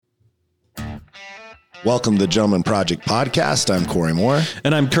Welcome to the Gentleman Project Podcast. I'm Corey Moore.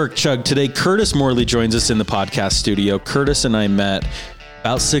 And I'm Kirk Chugg. Today, Curtis Morley joins us in the podcast studio. Curtis and I met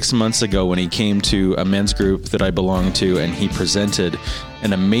about 6 months ago when he came to a men's group that I belong to, and he presented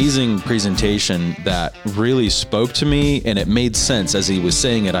an amazing presentation that really spoke to me, and it made sense. As he was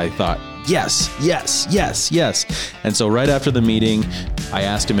saying it, I thought, yes. And so right after the meeting, I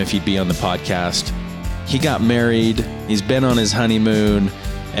asked him if he'd be on the podcast. He got married. He's been on his honeymoon.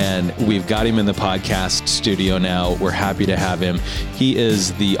 And we've got him in the podcast studio now. We're happy to have him. He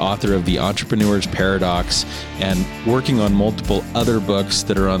is the author of The Entrepreneur's Paradox and working on multiple other books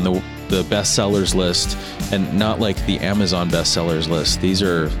that are on the bestsellers list, and not like the Amazon bestsellers list. These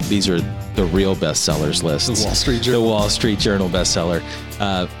are the real bestsellers lists. The Wall Street Journal. The Wall Street Journal bestseller.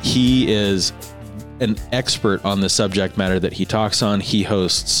 He is an expert on the subject matter that he talks on. He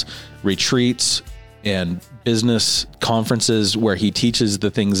hosts retreats and business conferences where he teaches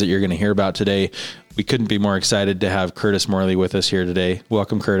the things that you're going to hear about today. We couldn't be more excited to have Curtis Morley with us here today.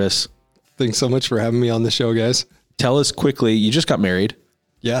 Welcome, Curtis. Thanks so much for having me on the show, guys. Tell us quickly, you just got married.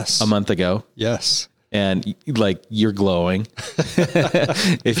 Yes. A month ago. Yes. And like, you're glowing.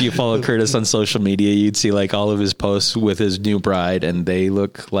 If you follow Curtis on social media, you'd see like all of his posts with his new bride, and they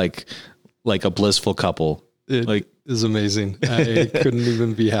look like a blissful couple. It is amazing. I couldn't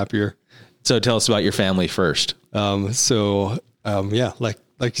even be happier. So tell us about your family first. Like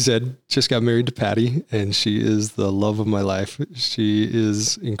you said, just got married to Patty, and she is the love of my life. She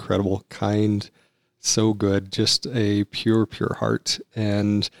is incredible, kind, so good, just a pure heart,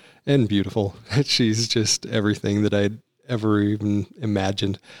 and beautiful. She's just everything that I'd ever even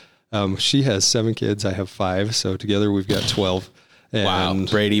imagined. She has 7 kids. I have 5. So together we've got 12. Wow,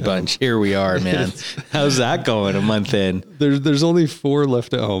 Brady Bunch. Here we are, man. How's that going a month in? There's only 4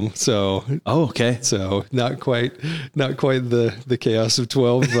 left at home. So okay. So not quite the chaos of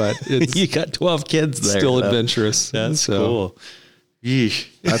 12, but it's you got 12 kids there. Still adventurous. That's cool. Yeesh.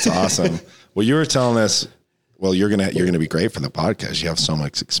 That's awesome. Well, you were telling us, you're gonna be great for the podcast. You have so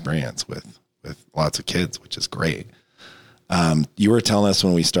much experience with lots of kids, which is great. You were telling us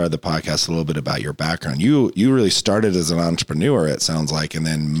when we started the podcast a little bit about your background. You really started as an entrepreneur, it sounds like, and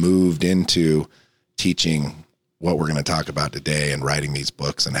then moved into teaching what we're going to talk about today and writing these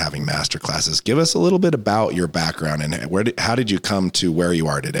books and having masterclasses. Give us a little bit about your background and how did you come to where you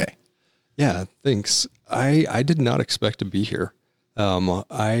are today? Yeah, thanks. I did not expect to be here.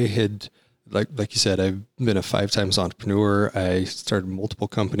 I had, like you said, I've been a 5 times entrepreneur. I started multiple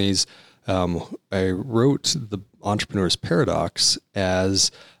companies. I wrote The Entrepreneur's Paradox as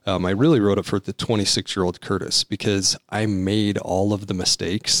I really wrote it for the 26-year-old Curtis, because I made all of the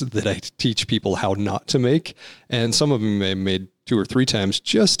mistakes that I teach people how not to make. And some of them I made 2 or 3 times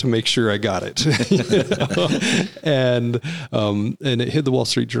just to make sure I got it. And it hit the Wall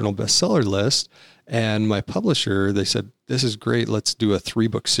Street Journal bestseller list. And my publisher, they said, this is great. Let's do a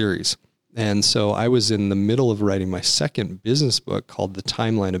 3-book series. And so I was in the middle of writing my second business book called The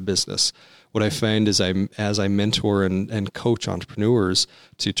Timeline of Business. What I find is as I mentor and coach entrepreneurs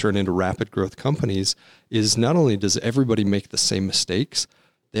to turn into rapid growth companies, is not only does everybody make the same mistakes,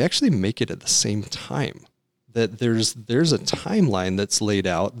 they actually make it at the same time. That there's a timeline that's laid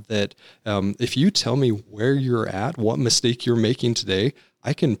out that if you tell me where you're at, what mistake you're making today,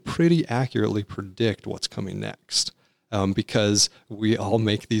 I can pretty accurately predict what's coming next. Because we all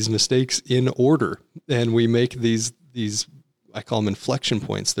make these mistakes in order, and we make these, I call them inflection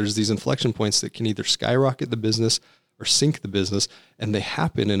points. There's these inflection points that can either skyrocket the business or sink the business, and they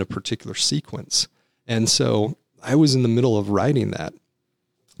happen in a particular sequence. And so I was in the middle of writing that.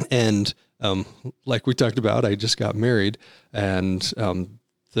 And like we talked about, I just got married, and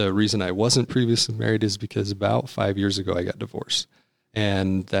the reason I wasn't previously married is because about 5 years ago I got divorced,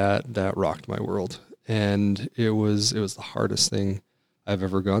 and that rocked my world. And it was the hardest thing I've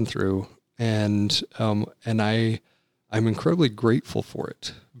ever gone through. And I'm incredibly grateful for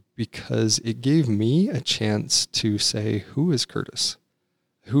it, because it gave me a chance to say, who is Curtis?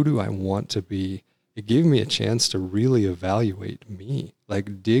 Who do I want to be? It gave me a chance to really evaluate me,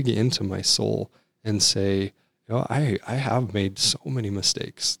 like dig into my soul and say, I have made so many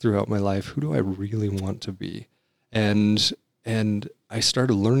mistakes throughout my life. Who do I really want to be? And I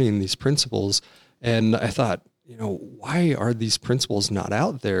started learning these principles. And I thought, why are these principles not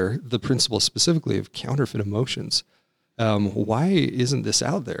out there? The principles specifically of counterfeit emotions. Why isn't this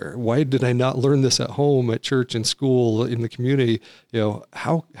out there? Why did I not learn this at home, at church, in school, in the community?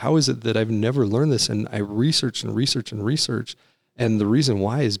 How is it that I've never learned this? And I researched. And the reason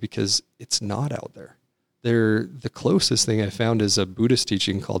why is because it's not out there. The closest thing I found is a Buddhist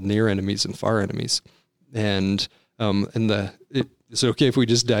teaching called near enemies and far enemies. And Is it okay if we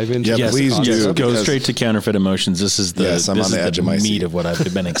just dive into? Yeah, Yes, please do. Go because- straight to counterfeit emotions. This is the Yes, I'm this on the is edge the of my meat seat. of what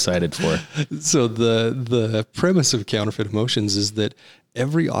I've been excited for. So the premise of counterfeit emotions is that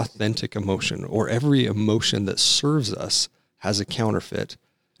every authentic emotion or every emotion that serves us has a counterfeit,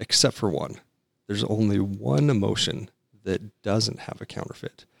 except for one. There's only one emotion that doesn't have a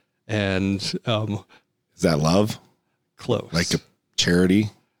counterfeit. And Is that love? close. Like a charity?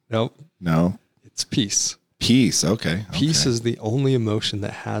 Nope, No. it's peace. Peace. Okay. Peace is the only emotion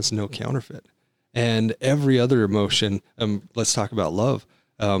that has no counterfeit. And every other emotion, let's talk about love.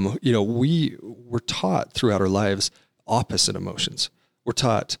 We're taught throughout our lives opposite emotions. We're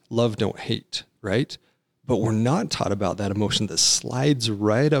taught love, don't hate, right? But we're not taught about that emotion that slides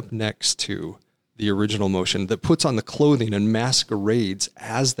right up next to the original emotion, that puts on the clothing and masquerades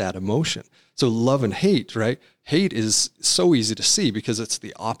as that emotion. So love and hate, right? Hate is so easy to see because it's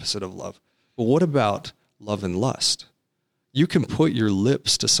the opposite of love. But what about love and lust? You can put your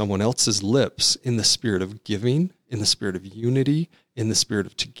lips to someone else's lips in the spirit of giving, in the spirit of unity, in the spirit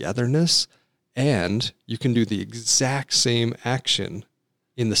of togetherness, and you can do the exact same action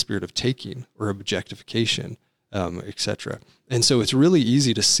in the spirit of taking or objectification, etc. And so it's really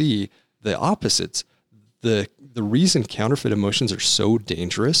easy to see the opposites. The reason counterfeit emotions are so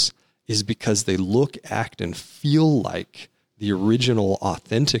dangerous is because they look, act, and feel like the original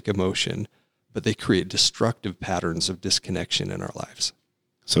authentic emotion, but they create destructive patterns of disconnection in our lives.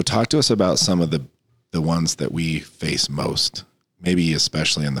 So talk to us about some of the ones that we face most, maybe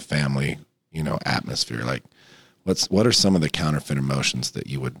especially in the family, atmosphere. Like what are some of the counterfeit emotions that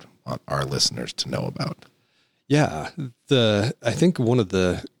you would want our listeners to know about? Yeah, I think one of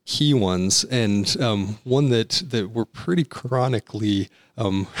the key ones, and one that we're pretty chronically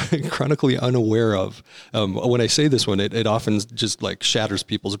unaware of. When I say this one, it often just like shatters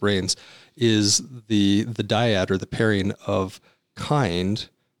people's brains. Is the dyad or the pairing of kind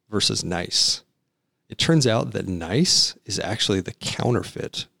versus nice. It turns out that nice is actually the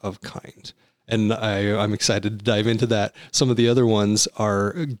counterfeit of kind. And I'm excited to dive into that. Some of the other ones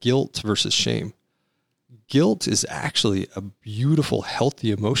are guilt versus shame. Guilt is actually a beautiful,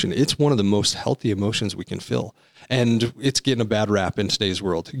 healthy emotion. It's one of the most healthy emotions we can feel. And it's getting a bad rap in today's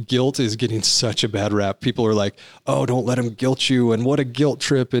world. Guilt is getting such a bad rap. People are like, oh, don't let him guilt you. And what a guilt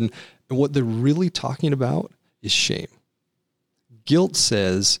trip. And what they're really talking about is shame. Guilt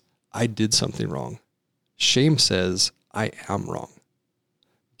says, I did something wrong. Shame says, I am wrong.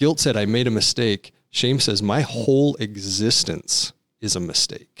 Guilt said, I made a mistake. Shame says, my whole existence is a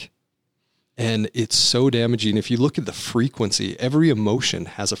mistake. And it's so damaging. If you look at the frequency, every emotion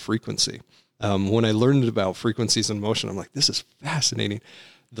has a frequency. When I learned about frequencies in emotion, I'm like, this is fascinating.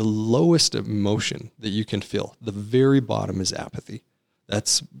 The lowest emotion that you can feel, the very bottom, is apathy.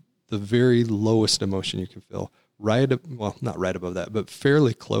 That's the very lowest emotion you can feel. Not right above that, but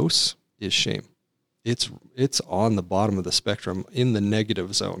fairly close is shame. It's on the bottom of the spectrum in the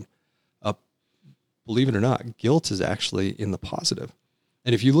negative zone. Believe it or not, guilt is actually in the positive.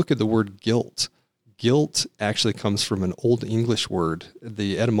 And if you look at the word guilt actually comes from an Old English word.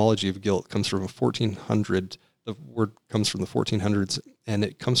 The etymology of guilt comes from 1400. The word comes from the 1400s, and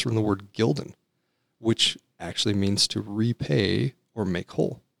it comes from the word gilden, which actually means to repay or make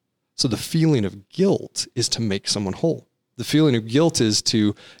whole. So the feeling of guilt is to make someone whole. The feeling of guilt is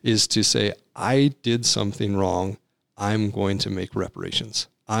to say, I did something wrong. I'm going to make reparations.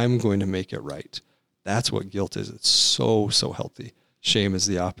 I'm going to make it right. That's what guilt is. It's so, so healthy. Shame is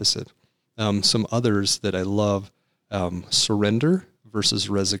the opposite. Some others that I love, surrender versus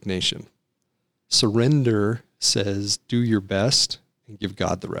resignation. Surrender says, do your best and give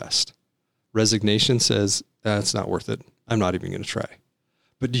God the rest. Resignation says, that's not worth it. I'm not even going to try.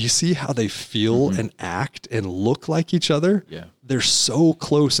 But do you see how they feel and act and look like each other? Yeah. They're so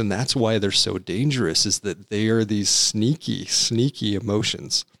close, and that's why they're so dangerous, is that they are these sneaky, sneaky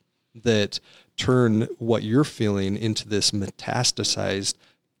emotions that turn what you're feeling into this metastasized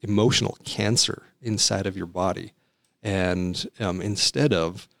emotional cancer inside of your body. And instead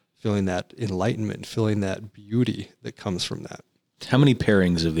of feeling that enlightenment, feeling that beauty that comes from that. How many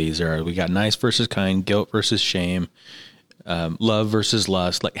pairings of these are? We got nice versus kind, guilt versus shame, love versus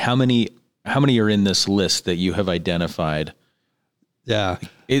lust. Like how many are in this list that you have identified? Yeah.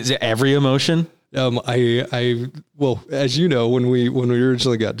 Is it every emotion? Well, as you know, when we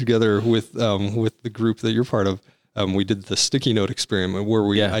originally got together with the group that you're part of, we did the sticky note experiment where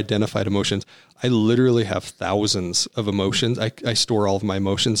we identified emotions. I literally have thousands of emotions. I store all of my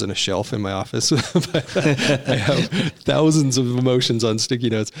emotions in a shelf in my office. I have thousands of emotions on sticky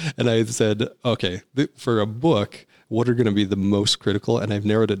notes. And I said, okay, for a book, what are going to be the most critical? And I've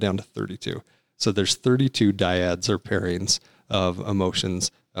narrowed it down to 32. So there's 32 dyads or pairings of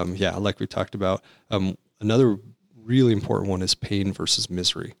emotions. Like we talked about. Another really important one is pain versus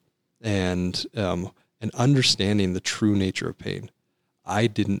misery, and understanding the true nature of pain. I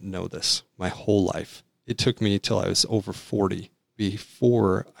didn't know this my whole life. It took me till I was over 40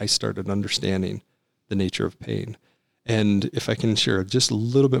 before I started understanding the nature of pain. And if I can share just a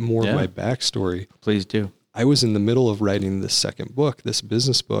little bit more of my backstory. Please do. I was in the middle of writing this second book, this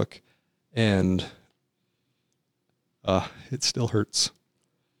business book, and it still hurts.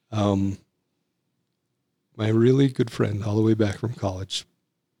 My really good friend all the way back from college,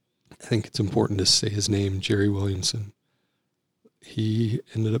 I think it's important to say his name, Jerry Williamson. He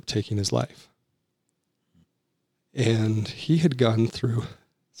ended up taking his life. And he had gone through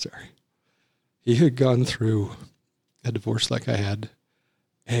a divorce like I had,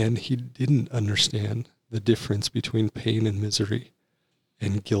 and he didn't understand the difference between pain and misery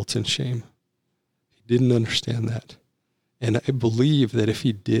and guilt and shame. He didn't understand that. And I believe that if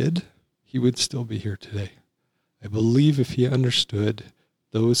he did, he would still be here today. I believe if he understood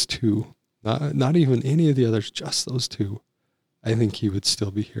those two, not even any of the others, just those two, I think he would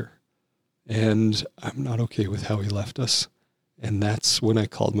still be here. And I'm not okay with how he left us. And that's when I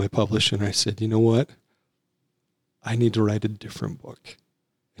called my publisher and I said, you know what? I need to write a different book.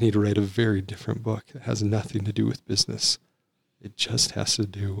 I need to write a very different book that has nothing to do with business. It just has to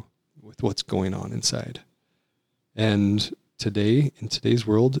do with what's going on inside. And today, in today's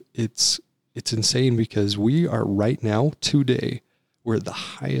world, it's insane because we are right now, today, we're at the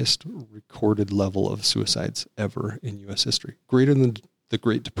highest recorded level of suicides ever in U.S. history. Greater than the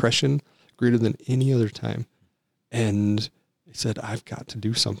Great Depression, greater than any other time. And I said, I've got to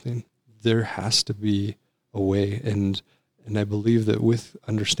do something. There has to be a way. And I believe that with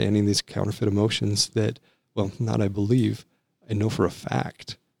understanding these counterfeit emotions that, well, not I believe, I know for a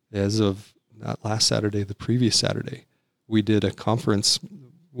fact, as of not last Saturday, the previous Saturday, we did a conference.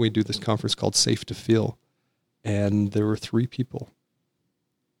 We do this conference called Safe to Feel. And there were 3 people.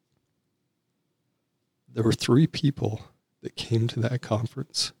 There were 3 people that came to that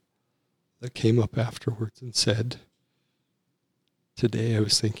conference that came up afterwards and said, today I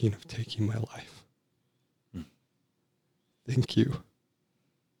was thinking of taking my life. Thank you.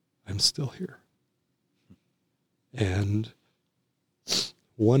 I'm still here. And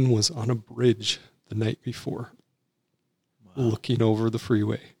one was on a bridge the night before, looking over the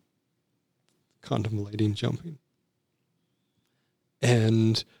freeway, contemplating jumping.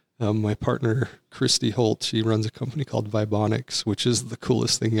 And my partner, Christy Holt, she runs a company called Vibonics, which is the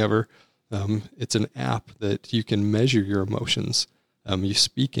coolest thing ever. It's an app that you can measure your emotions. You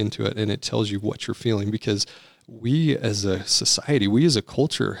speak into it and it tells you what you're feeling, because we as a society, we as a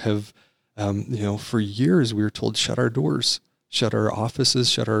culture have, for years we were told, shut our doors, shut our offices,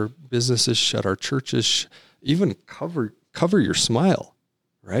 shut our businesses, shut our churches, even cover your smile,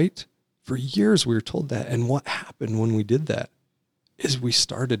 right? For years we were told that. And what happened when we did that is we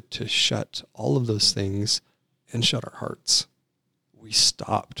started to shut all of those things and shut our hearts. We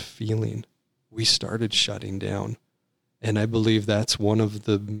stopped feeling. We started shutting down. And I believe that's one of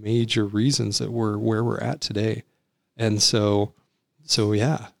the major reasons that we're where we're at today. And so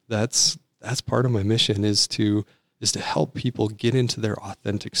yeah, that's part of my mission is to help people get into their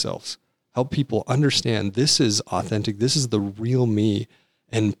authentic selves, help people understand this is authentic, this is the real me,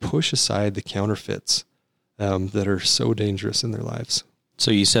 and push aside the counterfeits that are so dangerous in their lives.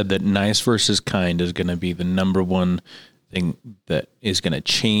 So you said that nice versus kind is going to be the number one thing that is going to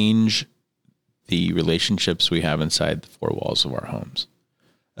change the relationships we have inside the 4 walls of our homes.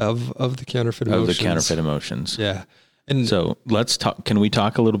 Of the counterfeit emotions. Of the counterfeit emotions. Yeah. And so let's talk, can we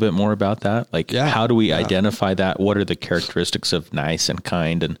talk a little bit more about that? Like, how do we identify that? What are the characteristics of nice and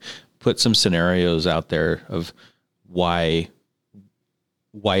kind, and put some scenarios out there of why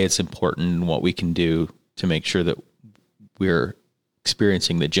it's important and what we can do to make sure that we're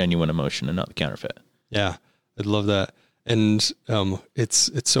experiencing the genuine emotion and not the counterfeit. Yeah, I'd love that. And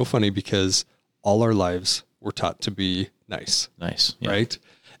it's so funny because all our lives we're taught to be nice. Nice. Yeah. Right?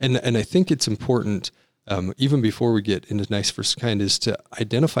 And I think it's important, even before we get into nice versus kind, is to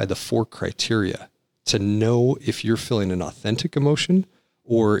identify the 4 criteria to know if you're feeling an authentic emotion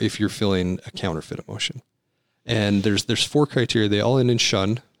or if you're feeling a counterfeit emotion. And there's 4 criteria. They all end in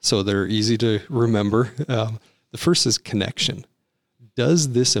shun, so they're easy to remember. The first is connection.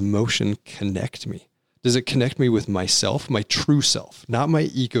 Does this emotion connect me? Does it connect me with myself, my true self, not my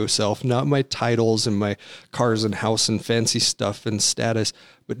ego self, not my titles and my cars and house and fancy stuff and status,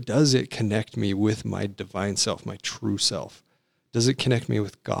 but does it connect me with my divine self, my true self? Does it connect me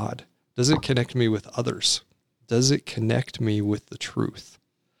with God? Does it connect me with others? Does it connect me with the truth?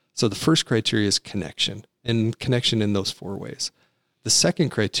 So the first criteria is connection, and connection in those 4 ways. The second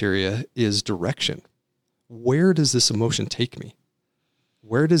criteria is direction. Where does this emotion take me?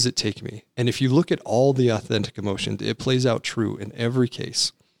 Where does it take me? And if you look at all the authentic emotions, it plays out true in every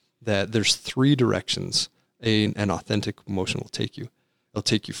case that there's 3 directions an authentic emotion will take you. It'll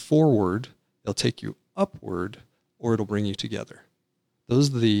take you forward, it'll take you upward, or it'll bring you together.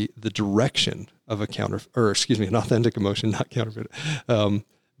 Those are the direction of an authentic emotion, not counterfeit.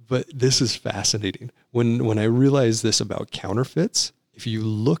 But this is fascinating. When I realized this about counterfeits, if you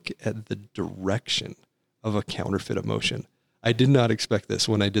look at the direction of a counterfeit emotion, I did not expect this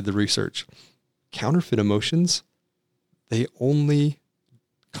when I did the research. Counterfeit emotions, they only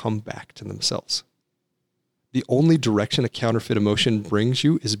come back to themselves. The only direction a counterfeit emotion brings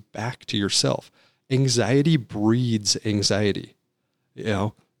you is back to yourself. Anxiety breeds anxiety.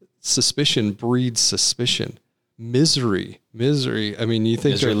 Suspicion breeds suspicion. Misery. I mean, you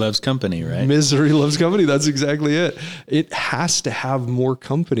think misery loves company, right? Misery loves company. That's exactly it. It has to have more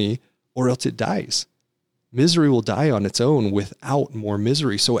company or else it dies. Misery will die on its own without more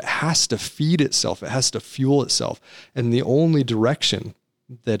misery. So it has to feed itself. It has to fuel itself. And the only direction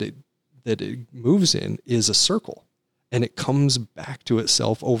that it moves in is a circle, and it comes back to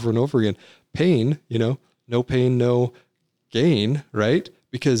itself over and over again. Pain, no pain, no gain, right?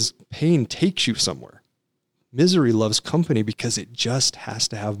 Because pain takes you somewhere. Misery loves company because it just has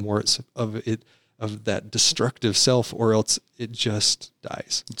to have more of that destructive self, or else it just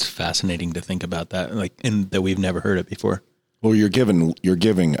dies. It's fascinating to think about that, and that we've never heard it before. Well, you're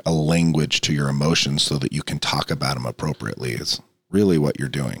giving a language to your emotions so that you can talk about them appropriately is really what you're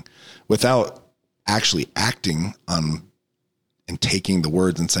doing, without actually acting on and taking the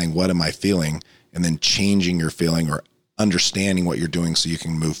words and saying, what am I feeling? And then changing your feeling or understanding what you're doing so you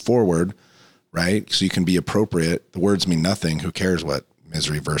can move forward, right? So you can be appropriate. The words mean nothing. Who cares what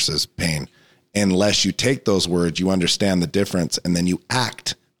misery versus pain? Unless you take those words, you understand the difference, and then you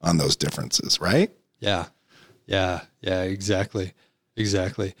act on those differences, right? Yeah, exactly.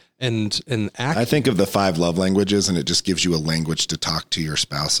 And I think of the 5 love languages, and it just gives you a language to talk to your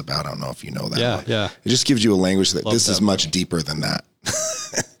spouse about. I don't know if you know that. Yeah. It just gives you a language that Love this that is much deeper than that.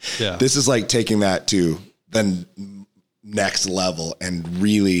 Yeah. This is like taking that to the next level and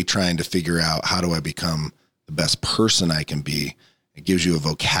really trying to figure out, how do I become the best person I can be? It gives you a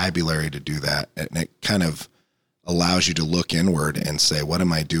vocabulary to do that. And it kind of allows you to look inward and say, what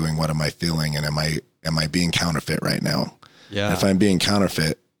am I doing? What am I feeling? And am I being counterfeit right now? Yeah. And if I'm being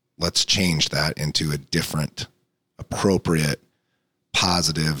counterfeit, let's change that into a different, appropriate,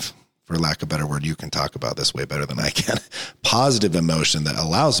 positive, for lack of a better word, you can talk about this way better than I can, positive emotion that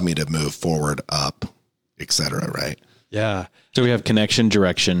allows me to move forward, up, etc. Right? Yeah. So we have connection,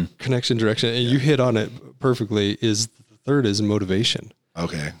 direction. And you hit on it perfectly. The third is motivation.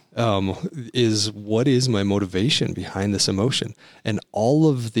 Okay. What is my motivation behind this emotion? And all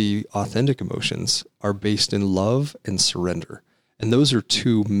of the authentic emotions are based in love and surrender. And those are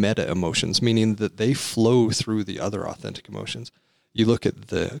 2 meta emotions, meaning that they flow through the other authentic emotions. You look at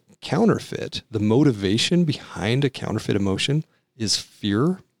the counterfeit, the motivation behind a counterfeit emotion is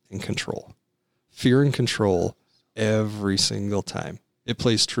fear and control. Fear and control every single time. It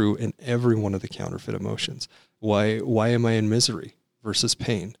plays true in every one of the counterfeit emotions. Why am I in misery versus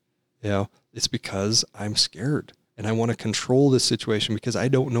pain? It's because I'm scared and I want to control this situation because I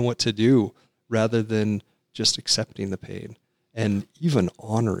don't know what to do, rather than just accepting the pain and even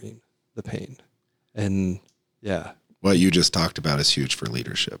honoring the pain. And yeah. What you just talked about is huge for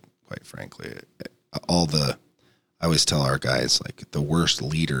leadership, quite frankly. I always tell our guys, like, the worst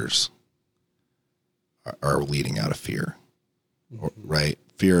leaders are leading out of fear, right?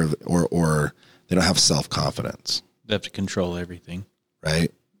 Fear of, or they don't have self-confidence. They have to control everything.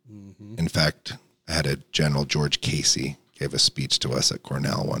 Right? Mm-hmm. In fact, I had a General George Casey gave a speech to us at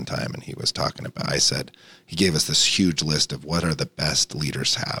Cornell one time, and he was talking about, he gave us this huge list of what are the best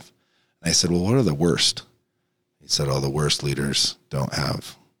leaders have. And I said, well, what are the worst? He said, the worst leaders don't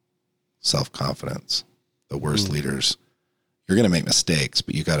have self-confidence. The worst leaders, you're going to make mistakes,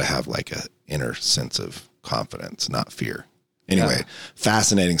 but you got to have like a inner sense of confidence, not fear. Anyway,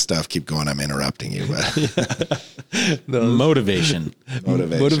 Fascinating stuff. Keep going. I'm interrupting you. But Motivation.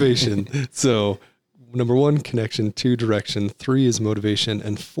 So number 1, connection; 2, direction; 3 is motivation;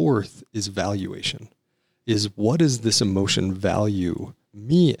 and 4th is valuation. Is what does this emotion value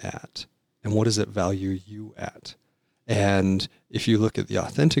me at? And what does it value you at? And if you look at the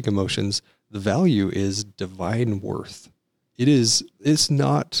authentic emotions, the value is divine worth. It's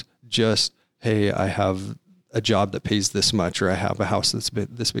not just, hey, I have a job that pays this much, or I have a house that's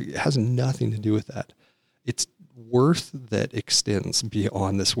this big. It has nothing to do with that. It's worth that extends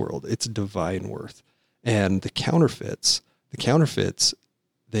beyond this world. It's divine worth. And the counterfeits,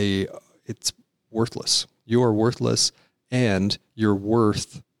 it's worthless. You are worthless and you're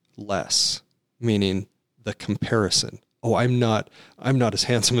worth less, meaning the comparison. Oh, I'm not as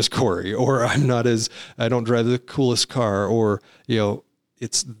handsome as Corey, or I don't drive the coolest car, or,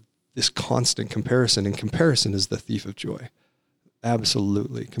 it's this constant comparison, and comparison is the thief of joy.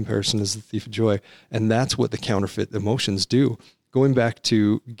 Absolutely. Comparison is the thief of joy. And that's what the counterfeit emotions do. Going back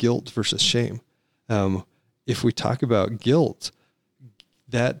to guilt versus shame. If we talk about guilt,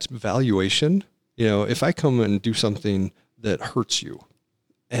 that valuation, if I come and do something that hurts you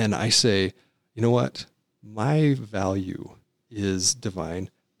and I say, you know what, my value is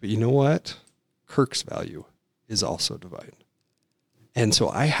divine, but you know what? Kirk's value is also divine. And so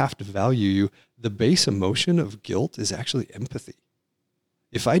I have to value you. The base emotion of guilt is actually empathy.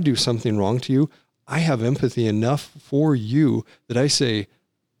 If I do something wrong to you, I have empathy enough for you that I say,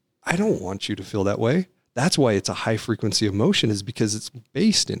 I don't want you to feel that way. That's why it's a high frequency emotion, is because it's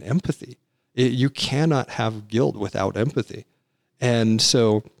based in empathy. You cannot have guilt without empathy. And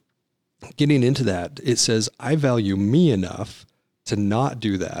so getting into that, it says, I value me enough to not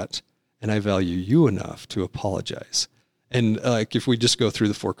do that. And I value you enough to apologize. And if we just go through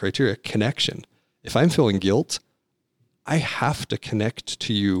the 4 criteria, connection. If I'm feeling guilt, I have to connect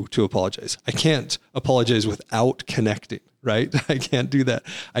to you to apologize. I can't apologize without connecting, right? I can't do that.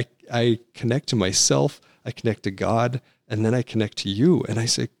 I connect to myself, I connect to God, and then I connect to you. And I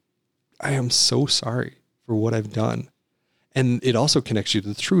say, I am so sorry for what I've done. And it also connects you to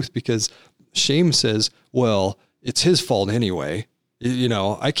the truth, because shame says, well, it's his fault anyway.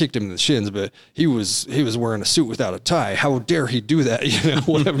 I kicked him in the shins, but he was wearing a suit without a tie. How dare he do that?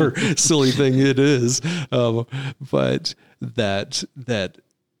 Whatever silly thing it is. But that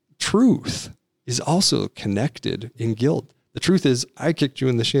truth is also connected in guilt. The truth is, I kicked you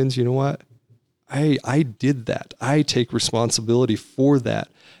in the shins. You know what? I did that. I take responsibility for that.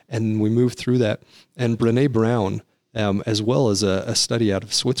 And we move through that. And Brené Brown, as well as a study out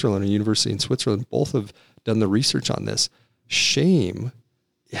of Switzerland, a university in Switzerland, both have done the research on this. Shame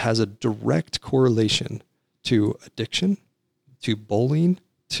has a direct correlation to addiction, to bullying,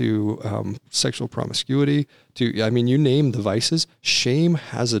 to sexual promiscuity, you name the vices. Shame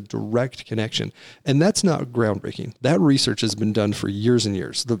has a direct connection. And that's not groundbreaking. That research has been done for years and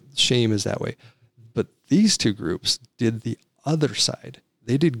years. The shame is that way. But these two groups did the other side.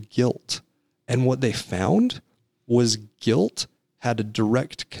 They did guilt. And what they found was guilt had a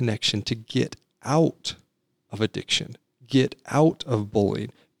direct connection to get out of addiction, get out of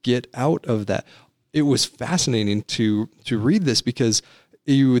bullying, get out of that. It was fascinating to read this, because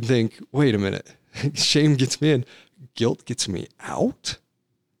you would think, wait a minute, shame gets me in, guilt gets me out?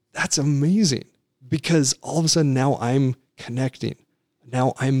 That's amazing, because all of a sudden now I'm connecting.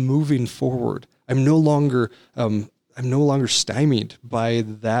 Now I'm moving forward. I'm no longer stymied by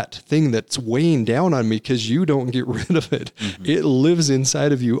that thing that's weighing down on me, because you don't get rid of it. Mm-hmm. It lives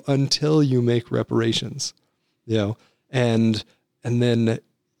inside of you until you make reparations. And then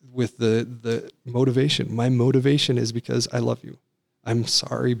with the motivation, my motivation is because I love you. I'm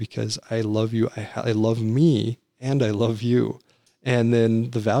sorry because I love you. I love me and I love you. And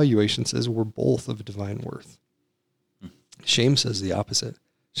then the valuation says we're both of divine worth. Shame says the opposite.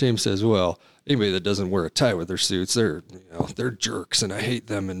 Shame says, well, anybody that doesn't wear a tie with their suits, they're jerks, and I hate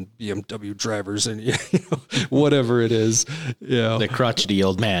them, and BMW drivers, and whatever it is. The crotchety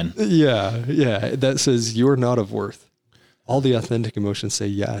old man. Yeah. That says you're not of worth. All the authentic emotions say,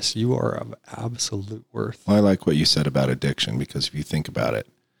 yes, you are of absolute worth. Well, I like what you said about addiction, because if you think about it,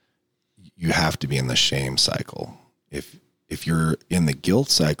 you have to be in the shame cycle. If you're in the guilt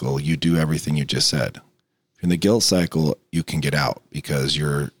cycle, you do everything you just said. In the guilt cycle, you can get out, because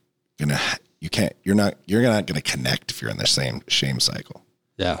you're not going to connect if you're in the same shame cycle.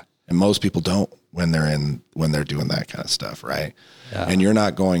 Yeah. And most people don't when they're doing that kind of stuff. Right. Yeah. And you're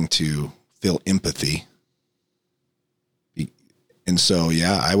not going to feel empathy. And so,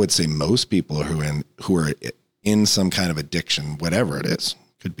 I would say most people who are in some kind of addiction, whatever it is,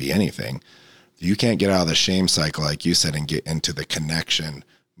 could be anything. You can't get out of the shame cycle, like you said, and get into the connection,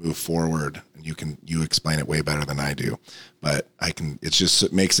 move forward. And you explain it way better than I do, but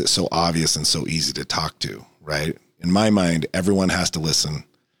it makes it so obvious and so easy to talk to, right? In my mind, everyone has to listen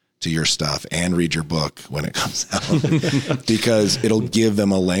to your stuff and read your book when it comes out, because it'll give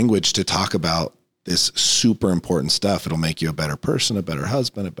them a language to talk about this super important stuff. It'll make you a better person, a better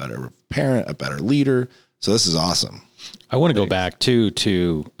husband, a better parent, a better leader. So this is awesome. I want to go back to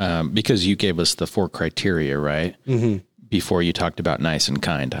because you gave us the 4 criteria, right? Mm-hmm. before you talked about nice and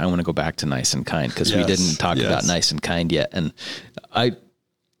kind. I want to go back to nice and kind because we didn't talk about nice and kind yet. And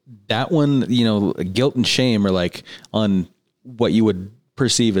that one, you know, guilt and shame are like on what you would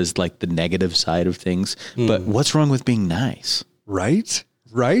perceive as like the negative side of things. But what's wrong with being nice? Right?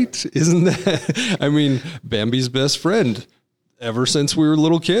 Isn't that, I mean, Bambi's best friend ever since we were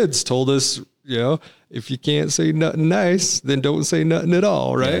little kids told us, you know, if you can't say nothing nice, then don't say nothing at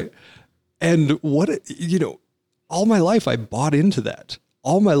all. Right. Yeah. And you know, all my life I bought into that.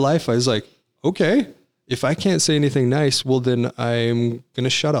 All my life I was like, okay, if I can't say anything nice, well, then I'm going to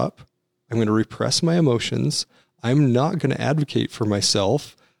shut up. I'm going to repress my emotions. I'm not going to advocate for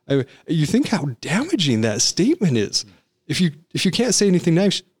myself. You think how damaging that statement is. If you can't say anything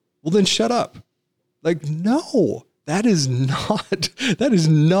nice, well, then shut up. Like, no, that is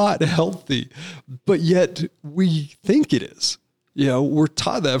not healthy. But yet we think it is. You know, we're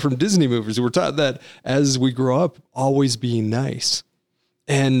taught that from Disney movies. We're taught that as we grow up, always being nice.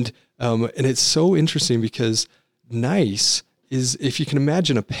 And it's so interesting because nice is, if you can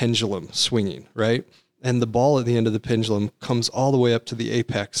imagine a pendulum swinging, right? And the ball at the end of the pendulum comes all the way up to the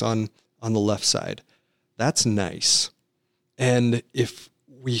apex on the left side. That's nice. And if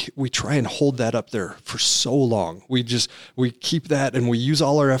we try and hold that up there for so long, we keep that and we use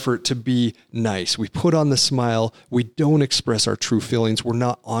all our effort to be nice. We put on the smile. We don't express our true feelings. We're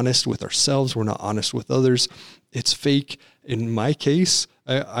not honest with ourselves. We're not honest with others. It's fake. In my case,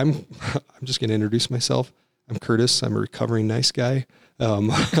 I'm just going to introduce myself. I'm Curtis. I'm a recovering nice guy. In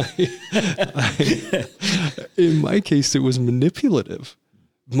my case, it was manipulative.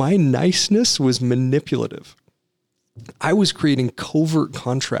 My niceness was manipulative. I was creating covert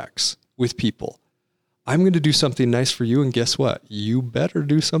contracts with people. I'm going to do something nice for you, and guess what? You better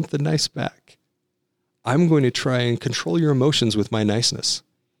do something nice back. I'm going to try and control your emotions with my niceness.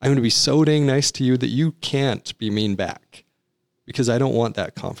 I'm going to be so dang nice to you that you can't be mean back because I don't want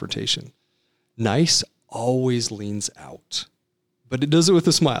that confrontation. Nice always leans out, but it does it with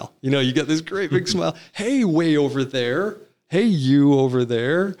a smile. You know, you got this great big smile. Hey, way over there. Hey, you over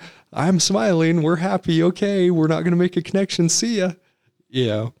there. I'm smiling. We're happy. Okay. We're not going to make a connection. See ya. You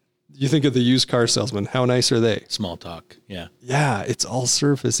know, you think of the used car salesman. How nice are they? Small talk. Yeah. Yeah. It's all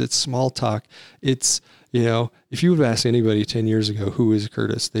surface. It's small talk. It's, you know, if you would ask anybody 10 years ago, who is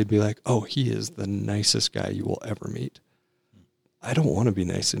Curtis? They'd be like, oh, he is the nicest guy you will ever meet. I don't want to be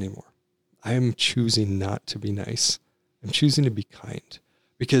nice anymore. I am choosing not to be nice. I'm choosing to be kind,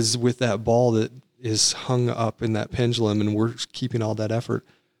 because with that ball that is hung up in that pendulum and we're keeping all that effort,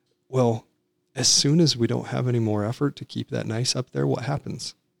 well, as soon as we don't have any more effort to keep that nice up there, what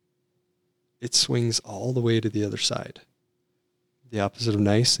happens? It swings all the way to the other side. The opposite of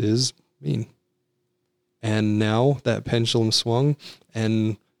nice is mean. And now that pendulum swung,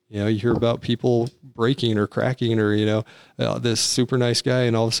 and you know, you hear about people breaking or cracking, or, you know, this super nice guy,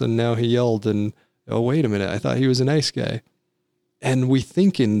 and all of a sudden now he yelled, and oh, wait a minute, I thought he was a nice guy. And we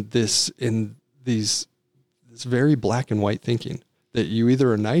think in this very black and white thinking, that you either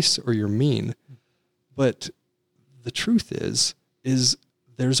are nice or you're mean. But the truth is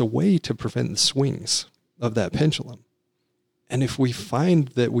there's a way to prevent the swings of that pendulum. And if we find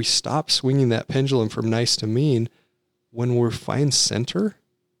that we stop swinging that pendulum from nice to mean, when we find center,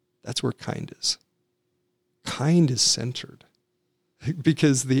 that's where kind is. Kind is centered.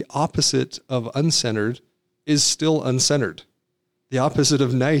 Because the opposite of uncentered is still uncentered. The opposite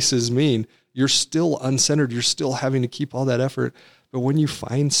of nice is mean. You're still uncentered. You're still having to keep all that effort. But when you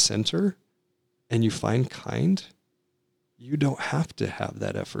find center and you find kind, you don't have to have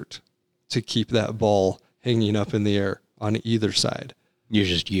that effort to keep that ball hanging up in the air on either side. You're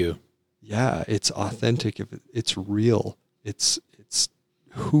just you. Yeah, it's authentic. It's real. It's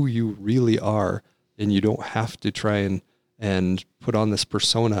who you really are, and you don't have to try and put on this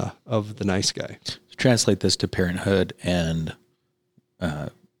persona of the nice guy. Translate this to parenthood and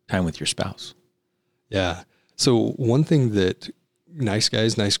time with your spouse. Yeah. So one thing that nice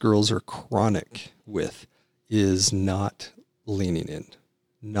guys, nice girls are chronic with is not leaning in,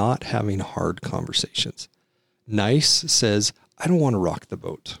 not having hard conversations. Nice says, I don't want to rock the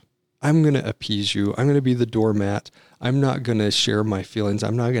boat. I'm going to appease you. I'm going to be the doormat. I'm not going to share my feelings.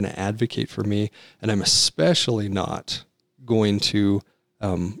 I'm not going to advocate for me. And I'm especially not going to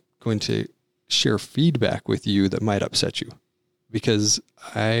share feedback with you that might upset you, because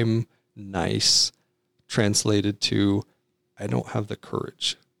I'm nice translated to, I don't have the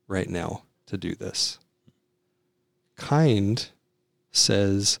courage right now to do this. Kind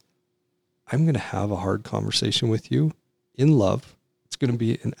says, I'm going to have a hard conversation with you in love. It's going to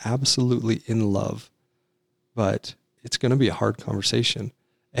be an absolutely in love, but it's going to be a hard conversation.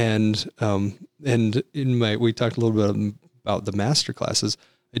 And we talked a little bit about the masterclasses,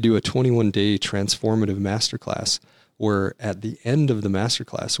 I do a 21-day transformative masterclass where at the end of the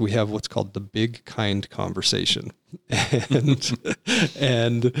masterclass, we have what's called the big kind conversation.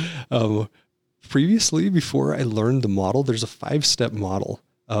 And previously, before I learned the model, there's a 5-step model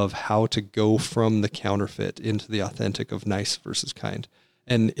of how to go from the counterfeit into the authentic of nice versus kind.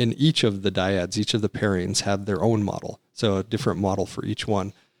 And in each of the dyads, each of the pairings have their own model. So a different model for each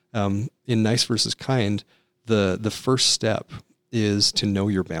one. In nice versus kind, the first step is to know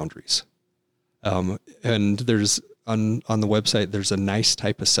your boundaries. And there's on the website, there's a nice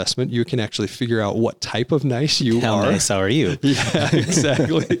type assessment. You can actually figure out what type of nice you are. How nice are you? Yeah,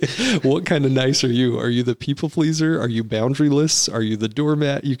 exactly. What kind of nice are you? Are you the people pleaser? Are you boundaryless? Are you the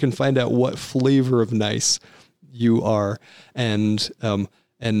doormat? You can find out what flavor of nice you are. And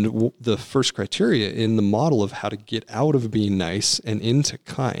the first criteria in the model of how to get out of being nice and into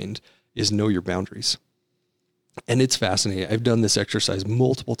kind is know your boundaries. And it's fascinating. I've done this exercise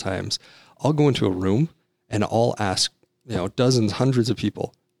multiple times. I'll go into a room and I'll ask, dozens, hundreds of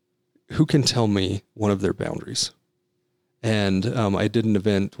people, who can tell me one of their boundaries? And I did an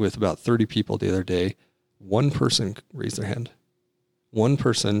event with about 30 people the other day. One person raised their hand. One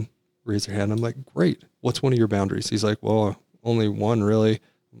person raised their hand. I'm like, great. What's one of your boundaries? He's like, well, only one really.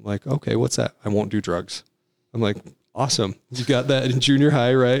 I'm like, okay, what's that? I won't do drugs. I'm like, awesome. You got that in junior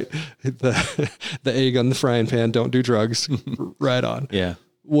high, right? The egg on the frying pan, don't do drugs. Right on. Yeah.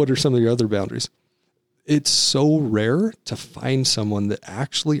 What are some of your other boundaries? It's so rare to find someone that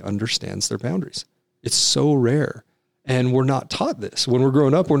actually understands their boundaries. It's so rare. And we're not taught this. When we're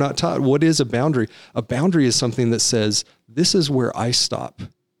growing up, we're not taught what is a boundary. A boundary is something that says, this is where I stop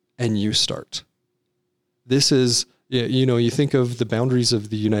and you start. This is, you think of the boundaries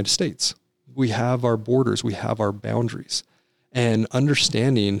of the United States. We have our borders, we have our boundaries. And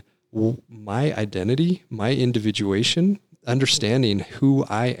understanding my identity, my individuation, understanding who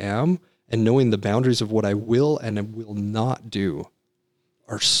I am, and knowing the boundaries of what I will and will not do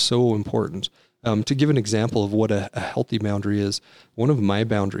are so important. To give an example of what a healthy boundary is, one of my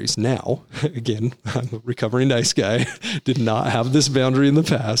boundaries now, again, I'm a recovering nice guy, did not have this boundary in the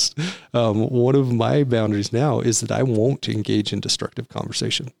past. One of my boundaries now is that I won't engage in destructive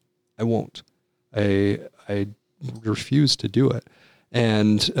conversation. I won't. I refuse to do it.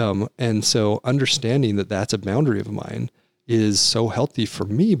 And so understanding that that's a boundary of mine is so healthy for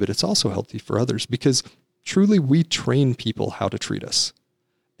me, but it's also healthy for others, because truly we train people how to treat us.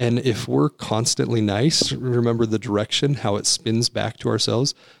 And if we're constantly nice, remember the direction, how it spins back to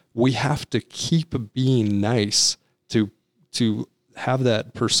ourselves. We have to keep being nice to have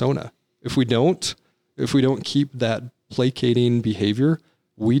that persona. If we don't keep that placating behavior,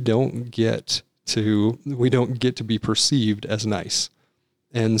 we don't get to be perceived as nice.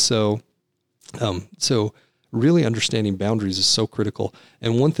 And so really understanding boundaries is so critical.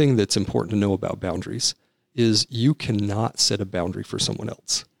 And one thing that's important to know about boundaries is you cannot set a boundary for someone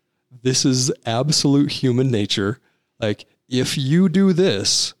else. This is absolute human nature. Like, if you do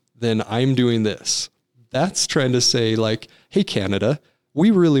this, then I'm doing this. That's trying to say, like, hey, Canada,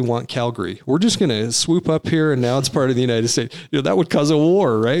 we really want Calgary. We're just going to swoop up here and now it's part of the United States. That would cause a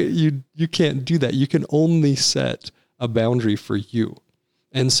war, right? You can't do that. You can only set a boundary for you.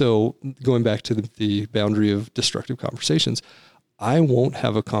 And so going back to the boundary of destructive conversations, I won't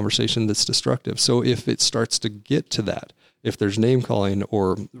have a conversation that's destructive. So if it starts to get to that, if there's name calling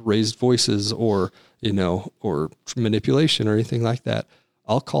or raised voices or manipulation or anything like that,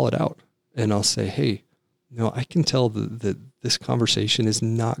 I'll call it out and I'll say, hey, I can tell that this conversation is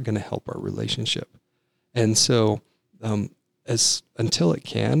not going to help our relationship. And so until it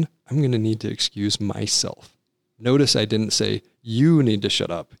can, I'm going to need to excuse myself. Notice I didn't say, you need to shut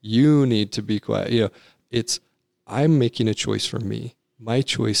up. You need to be quiet. I'm making a choice for me. My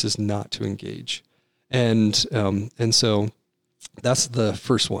choice is not to engage. And so that's the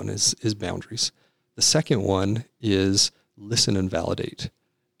first one is boundaries. The second one is listen and validate.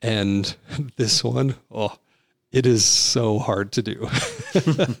 And this one, it is so hard to do.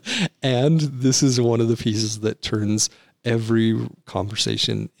 And this is one of the pieces that turns every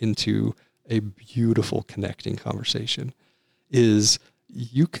conversation into a beautiful connecting conversation, is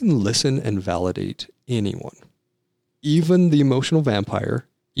you can listen and validate anyone, even the emotional vampire,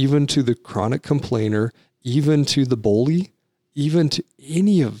 even to the chronic complainer, even to the bully, even to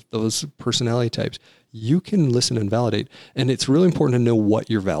any of those personality types. You can listen and validate. And it's really important to know what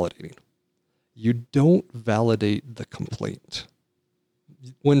you're validating. You don't validate the complaint.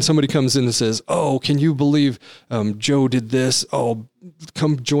 When somebody comes in and says, oh, can you believe Joe did this? Oh,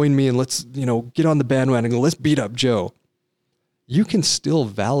 come join me and let's, get on the bandwagon and let's beat up Joe. You can still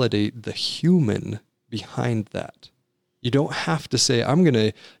validate the human behind that. You don't have to say,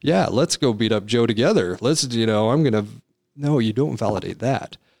 let's go beat up Joe together. No, you don't validate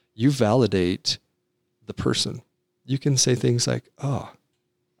that. You validate the person. You can say things like, oh,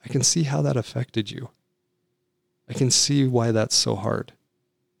 I can see how that affected you. I can see why that's so hard.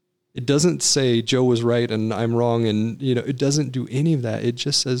 It doesn't say Joe was right and I'm wrong. And, it doesn't do any of that. It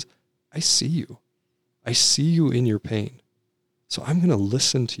just says, I see you. I see you in your pain. So I'm going to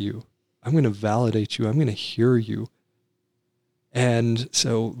listen to you. I'm going to validate you. I'm going to hear you. And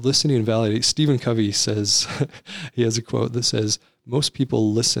so listening and validate, Stephen Covey says, he has a quote that says, most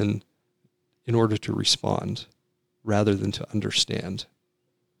people listen in order to respond rather than to understand.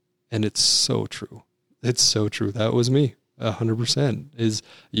 And it's so true. It's so true. That was me 100%. Is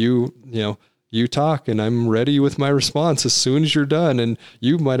you talk and I'm ready with my response as soon as you're done. And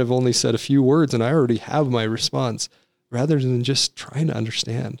you might have only said a few words and I already have my response rather than just trying to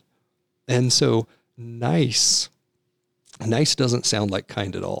understand. And so nice doesn't sound like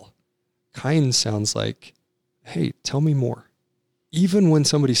kind at all. Kind sounds like, hey, tell me more. Even when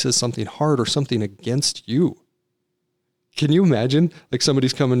somebody says something hard or something against you. Can you imagine like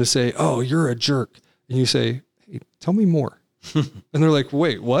somebody's coming to say, oh, you're a jerk. And you say, hey, tell me more. And they're like,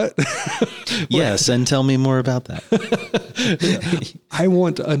 wait, what? Yes. And tell me more about that. I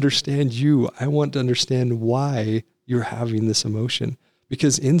want to understand you. I want to understand why you're having this emotion,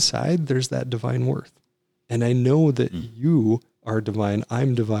 because inside there's that divine worth. And I know that you are divine.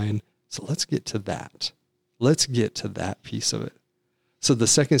 I'm divine. So let's get to that. Let's get to that piece of it. So the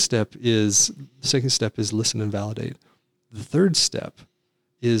second step is listen and validate. The third step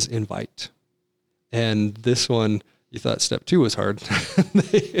is invite. And this one, you thought step 2 was hard,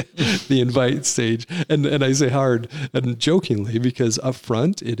 the invite stage. And I say hard and jokingly because up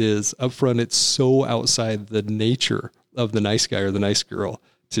front, it's so outside the nature of the nice guy or the nice girl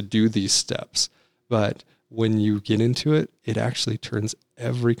to do these steps. But when you get into it, it actually turns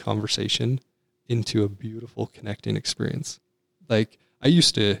every conversation into a beautiful connecting experience. Like I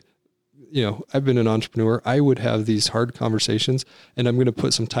used to, I've been an entrepreneur. I would have these hard conversations and I'm going to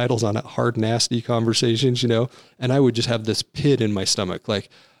put some titles on it, hard, nasty conversations, and I would just have this pit in my stomach. Like,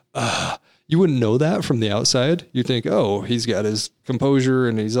 you wouldn't know that from the outside. You think, oh, he's got his composure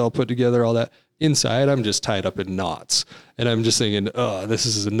and he's all put together, all that. Inside, I'm just tied up in knots and I'm just thinking, oh, this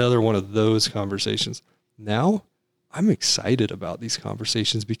is another one of those conversations. Now I'm excited about these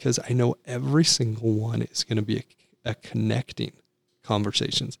conversations because I know every single one is going to be a connecting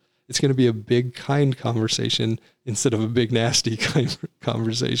conversations. It's going to be a big, kind conversation instead of a big, nasty kind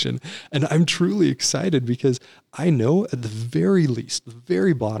conversation. And I'm truly excited because I know at the very least, the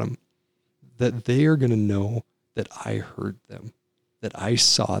very bottom, that they are going to know that I heard them, that I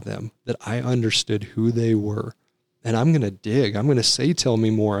saw them, that I understood who they were. And I'm going to dig. I'm going to say, tell me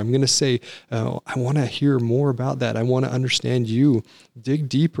more. I'm going to say, I want to hear more about that. I want to understand you. Dig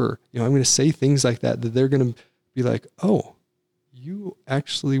deeper. I'm going to say things like that they're going to be like, oh, you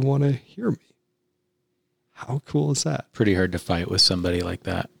actually want to hear me. How cool is that? Pretty hard to fight with somebody like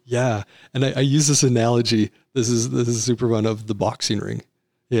that. Yeah. And I use this analogy. This is super fun, of the boxing ring.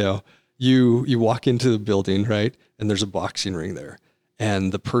 You walk into the building, right? And there's a boxing ring there.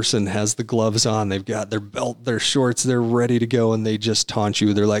 And the person has the gloves on. They've got their belt, their shorts, they're ready to go. And they just taunt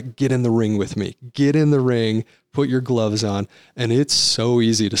you. They're like, get in the ring with me. Get in the ring, put your gloves on. And it's so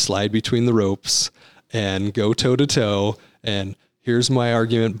easy to slide between the ropes and go toe to toe. And here's my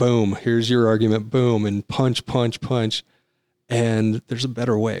argument, boom. Here's your argument, boom. And punch, punch, punch. And there's a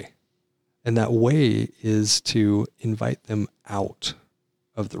better way. And that way is to invite them out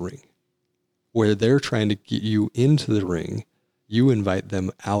of the ring. Where they're trying to get you into the ring, you invite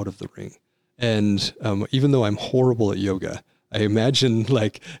them out of the ring. And even though I'm horrible at yoga, I imagine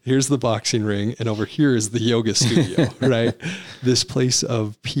like, here's the boxing ring and over here is the yoga studio, right? This place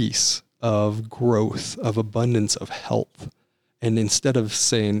of peace, of growth, of abundance, of health. And instead of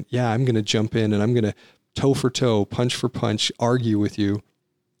saying, yeah, I'm going to jump in and I'm going to toe for toe, punch for punch, argue with you,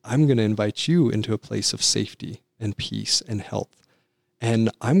 I'm going to invite you into a place of safety and peace and health. And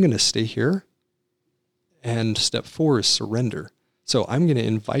I'm going to stay here. And step 4 is surrender. So I'm going to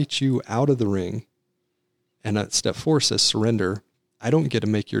invite you out of the ring. And step 4 says surrender. I don't get to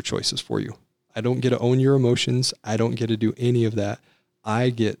make your choices for you. I don't get to own your emotions. I don't get to do any of that.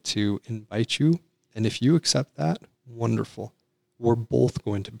 I get to invite you. And if you accept that, wonderful. We're both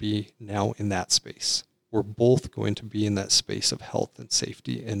going to be now in that space. We're both going to be in that space of health and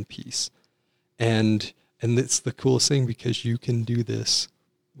safety and peace. And it's the coolest thing because you can do this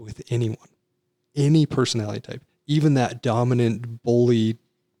with anyone, any personality type, even that dominant bully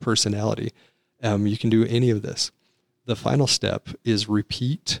personality. You can do any of this. The final step is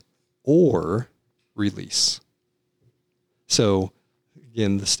repeat or release. So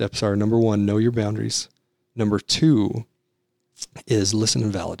again, the steps are: number 1, know your boundaries. Number 2 is listen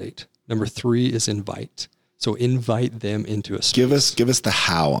and validate. Number 3 is invite. So invite them into a space. Give us the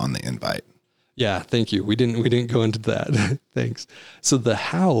how on the invite. Yeah, thank you. We didn't go into that. Thanks. So the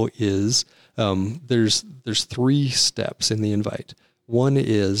how is there's 3 steps in the invite. One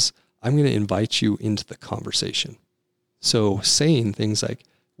is, I'm going to invite you into the conversation. So saying things like,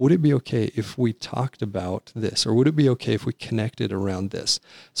 would it be okay if we talked about this? Or would it be okay if we connected around this?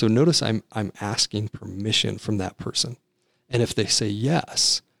 So notice I'm asking permission from that person. And if they say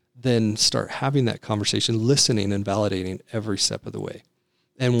yes, then start having that conversation, listening and validating every step of the way.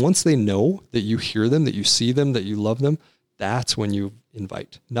 And once they know that you hear them, that you see them, that you love them, that's when you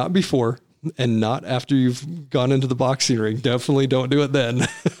invite. Not before, and not after you've gone into the boxing ring. Definitely don't do it then.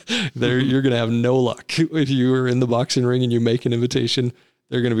 You're going to have no luck. If you are in the boxing ring and you make an invitation,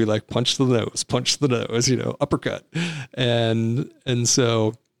 they're going to be like, punch the nose, uppercut. And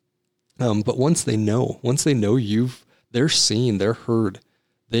so, but once they know they're seen, they're heard,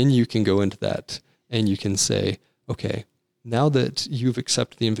 then you can go into that and you can say, okay, now that you've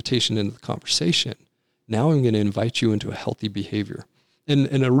accepted the invitation into the conversation, now I'm going to invite you into a healthy behavior.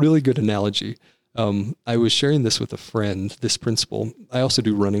 And a really good analogy, I was sharing this with a friend, this principle. I also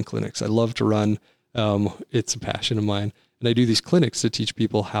do running clinics. I love to run. It's a passion of mine. And I do these clinics to teach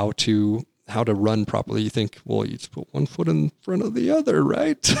people how to run properly. You think, well, you just put one foot in front of the other,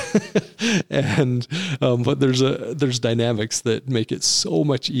 right? And but there's dynamics that make it so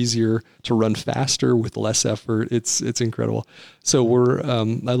much easier to run faster with less effort. It's incredible. So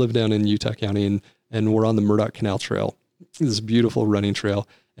I live down in Utah County, and we're on the Murdoch Canal Trail, this beautiful running trail.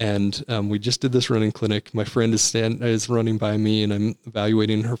 And we just did this running clinic. My friend is running by me, and I'm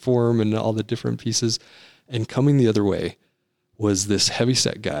evaluating her form and all the different pieces. And coming the other way was this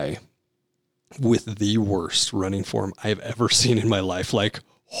heavyset guy with the worst running form I've ever seen in my life. Like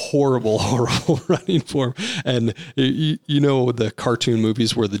horrible running form. And you know, the cartoon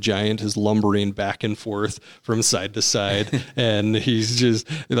movies where the giant is lumbering back and forth from side to side. And he's just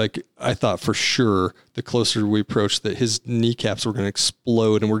like, I thought for sure the closer we approached that his kneecaps were going to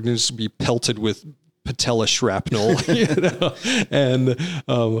explode and we're going to be pelted with patella shrapnel,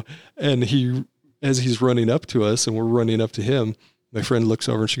 and he, as he's running up to us and we're running up to him, my friend looks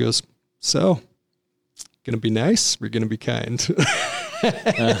over and she goes, "So, going to be nice? We're going to be kind."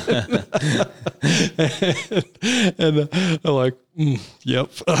 and I'm like, yep.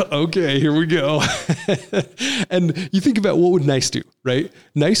 Okay, here we go. And you think about what would nice do, right?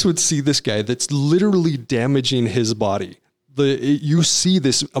 Nice would see this guy that's literally damaging his body. You see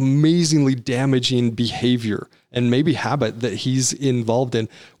this amazingly damaging behavior and maybe habit that he's involved in.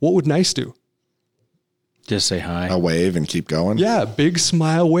 What would nice do? Just say hi. A wave and keep going. Yeah, big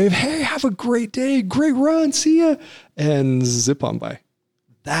smile, wave. Hey, have a great day. Great run. See ya. And zip on by.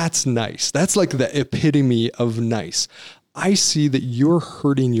 That's nice. That's like the epitome of nice. I see that you're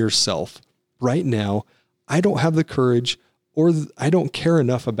hurting yourself right now. I don't have the courage or I don't care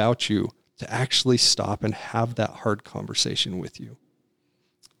enough about you to actually stop and have that hard conversation with you.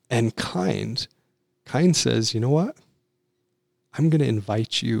 And kind says, you know what? I'm going to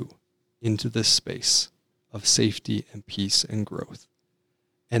invite you into this space of safety and peace and growth.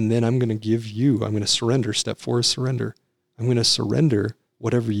 And then I'm going to surrender. Step 4 is surrender. I'm going to surrender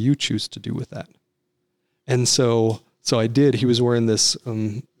whatever you choose to do with that. And so I did. He was wearing this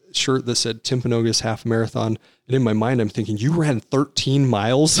shirt that said Timpanogos half marathon. And in my mind, I'm thinking, you ran 13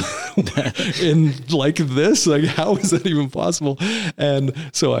 miles in like this? Like, how is that even possible? And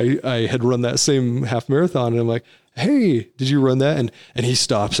so I had run that same half marathon and I'm like, hey, did you run that? And he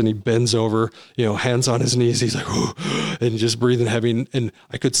stops and he bends over, hands on his knees. He's like, oh, and just breathing heavy. And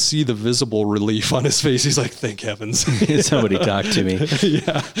I could see the visible relief on his face. He's like, thank heavens. Somebody talked to me.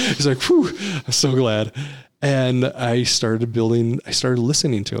 Yeah. He's like, whew, I'm so glad. And I started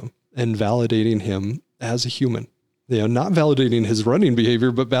listening to him and validating him as a human. Not validating his running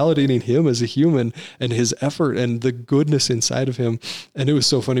behavior, but validating him as a human and his effort and the goodness inside of him. And it was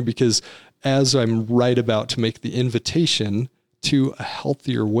so funny because as I'm right about to make the invitation to a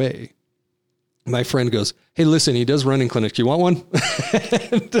healthier way, my friend goes, hey, listen, he does running clinics. You want one?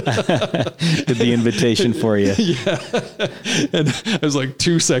 Did the invitation for you. Yeah. And I was like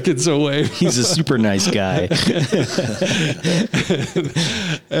 2 seconds away. He's a super nice guy.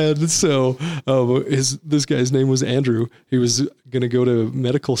 And so this guy's name was Andrew. He was going to go to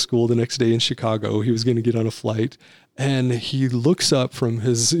medical school the next day in Chicago. He was going to get on a flight. And he looks up from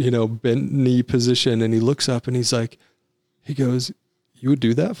his, bent knee position, and he looks up and he goes, you would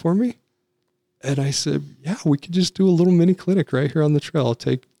do that for me? And I said, yeah, we could just do a little mini clinic right here on the trail.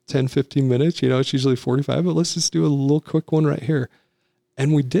 Take 10, 15 minutes. It's usually 45, but let's just do a little quick one right here.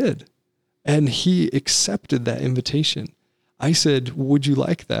 And we did. And he accepted that invitation. I said, would you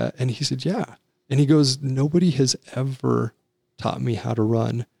like that? And he said, yeah. And he goes, nobody has ever taught me how to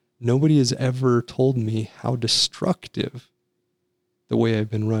run. Nobody has ever told me how destructive the way I've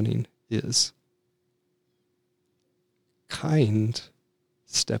been running is. Kind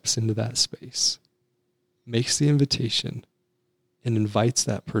steps into that space, makes the invitation, and invites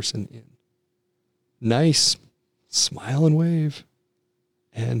that person in. Nice, smile and wave.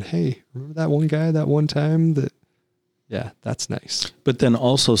 And hey, remember that one guy that one time that, yeah, that's nice. But then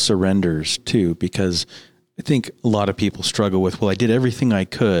also surrenders too, because I think a lot of people struggle with, well, I did everything I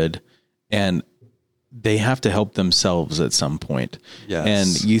could, and they have to help themselves at some point. Yes.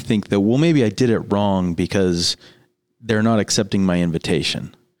 And you think that, well, maybe I did it wrong because they're not accepting my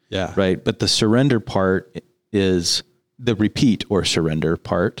invitation. Yeah. Right. But the surrender part is the repeat or surrender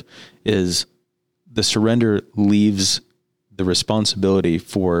part is the surrender leaves the responsibility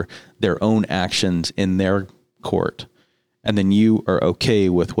for their own actions in their court. And then you are okay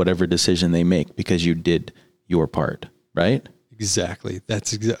with whatever decision they make because you did your part. Right. Exactly.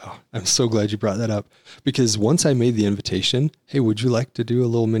 I'm so glad you brought that up, because once I made the invitation, hey, would you like to do a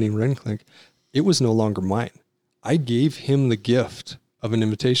little mini run clinic? It was no longer mine. I gave him the gift of an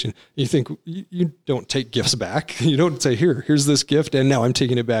invitation. You think you don't take gifts back. You don't say, here's this gift, and now I'm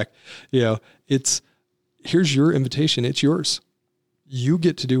taking it back. Here's your invitation. It's yours. You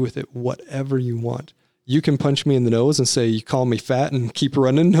get to do with it whatever you want. You can punch me in the nose and say, you call me fat and keep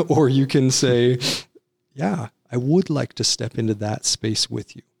running, or you can say, yeah, I would like to step into that space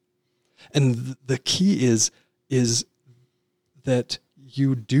with you. And the key is that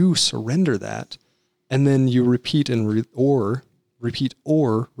you do surrender that, and then you repeat or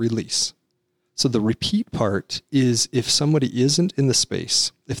release. So the repeat part is if somebody isn't in the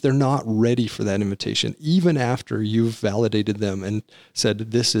space, if they're not ready for that invitation, even after you've validated them and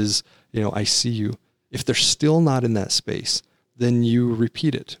said, this is, I see you. If they're still not in that space, then you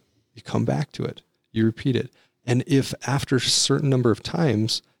repeat it. You come back to it. You repeat it. And if after a certain number of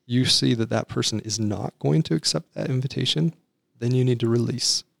times you see that that person is not going to accept that invitation, then you need to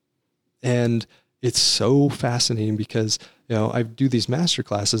release. And it's so fascinating because, I do these master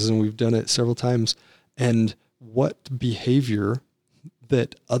classes and we've done it several times. And what behavior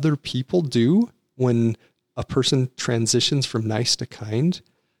that other people do when a person transitions from nice to kind,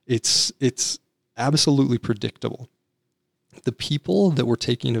 it's absolutely predictable. The people that were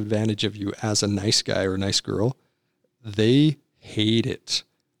taking advantage of you as a nice guy or a nice girl, they hate it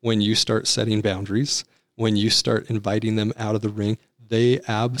when you start setting boundaries, when you start inviting them out of the ring. They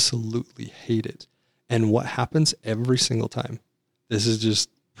absolutely hate it. And what happens every single time, this is just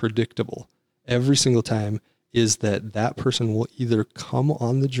predictable, every single time, is that person will either come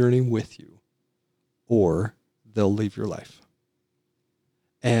on the journey with you or they'll leave your life.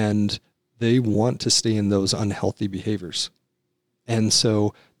 And they want to stay in those unhealthy behaviors. And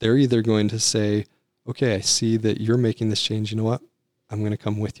so they're either going to say, okay, I see that you're making this change. You know what? I'm going to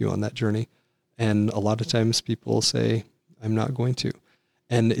come with you on that journey. And a lot of times people say, I'm not going to.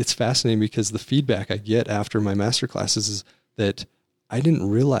 And it's fascinating because the feedback I get after my master classes is that I didn't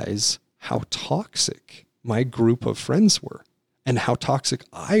realize how toxic my group of friends were and how toxic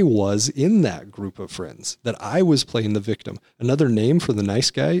I was in that group of friends, that I was playing the victim. Another name for the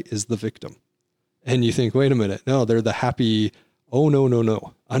nice guy is the victim. And you think, wait a minute, no, they're the happy. Oh,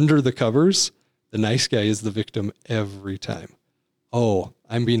 no. Under the covers, the nice guy is the victim every time. Oh,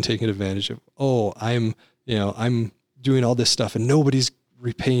 I'm being taken advantage of. Oh, I'm doing all this stuff and nobody's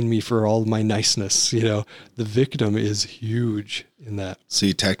repaying me for all my niceness. The victim is huge in that.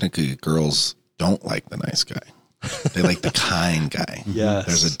 See, technically girls don't like the nice guy. They like the kind guy. Yes.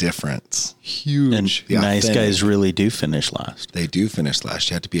 There's a difference. Huge. And The nice authentic. guys really do finish last. They do finish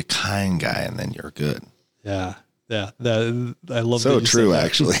last. You have to be a kind guy and then you're good. Yeah. I love So that you said true, that.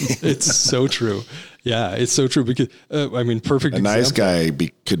 actually. It's so true. Yeah, it's so true because, perfect A example. nice guy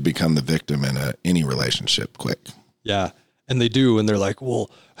could become the victim in any relationship quick. Yeah. And they do. And they're like,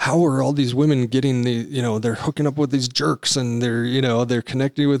 well, how are all these women getting they're hooking up with these jerks and they're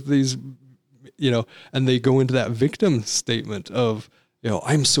connecting with these, and they go into that victim statement of,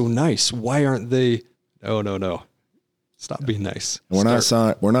 I'm so nice. Why aren't they? No. Stop being nice. We're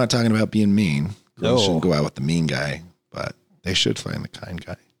not talking about being mean. Girls No. shouldn't go out with the mean guy, but they should find the kind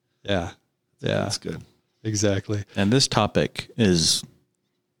guy. Yeah. That's good. Exactly. And this topic is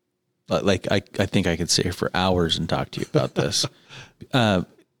like, I think I could sit here for hours and talk to you about this.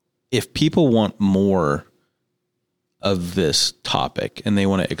 If people want more of this topic and they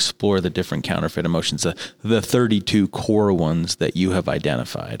want to explore the different counterfeit emotions, the 32 core ones that you have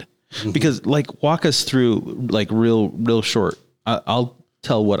identified. Mm-hmm. Because like, walk us through like real short. I'll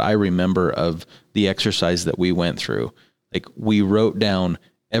tell what I remember of the exercise that we went through. Like, we wrote down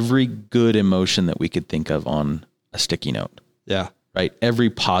every good emotion that we could think of on a sticky note. Yeah. Right. Every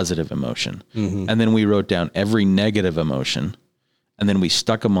positive emotion. Mm-hmm. And then we wrote down every negative emotion, and then we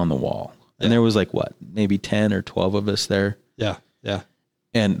stuck them on the wall. Yeah. And there was like, what, maybe 10 or 12 of us there. Yeah. Yeah.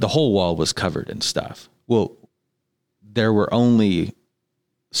 And the whole wall was covered in stuff. Well, there were only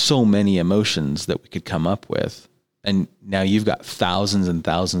so many emotions that we could come up with. And now you've got thousands and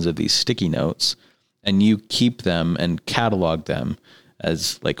thousands of these sticky notes, and you keep them and catalog them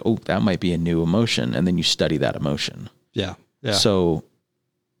as like, oh, that might be a new emotion. And then you study that emotion. Yeah. Yeah. So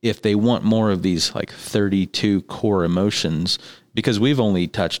if they want more of these like 32 core emotions, because we've only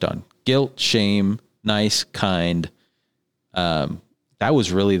touched on guilt, shame, nice, kind. That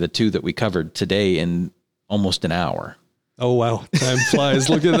was really the two that we covered today in almost an hour. Oh, wow. Time flies.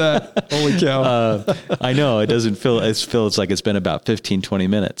 Look at that. Holy cow. I know it doesn't feel, it feels like it's been about 15, 20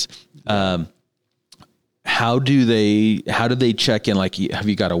 minutes. How do they check in? Like, have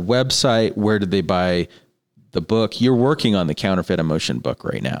you got a website? Where did they buy the book? You're working on the Counterfeit Emotion book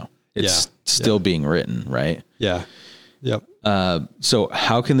right now. It's still being written, right? Yeah. Yep. So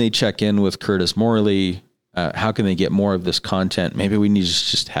how can they check in with Curtis Morley? How can they get more of this content? Maybe we need to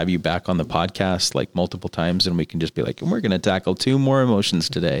just have you back on the podcast like multiple times, and we can just be like, we're going to tackle 2 more emotions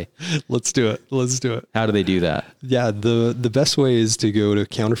today. Let's do it. Let's do it. How do they do that? Yeah. The best way is to go to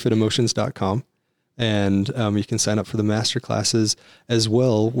counterfeitemotions.com, and you can sign up for the masterclasses as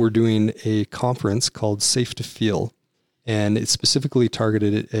well. We're doing a conference called Safe to Feel, and it's specifically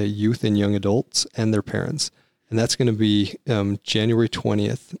targeted at youth and young adults and their parents. And that's going to be January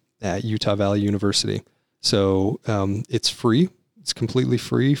 20th at Utah Valley University. So it's free. It's completely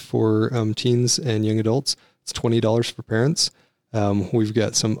free for teens and young adults. It's $20 for parents. We've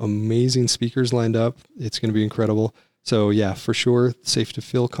got some amazing speakers lined up. It's going to be incredible. So yeah, for sure, Safe to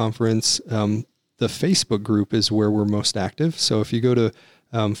Feel conference. The Facebook group is where we're most active. So if you go to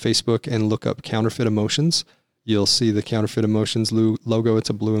Facebook and look up Counterfeit Emotions, you'll see the Counterfeit Emotions logo. It's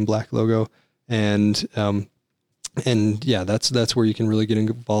a blue and black logo. And yeah, that's where you can really get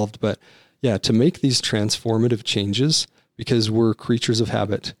involved. But yeah, to make these transformative changes, because we're creatures of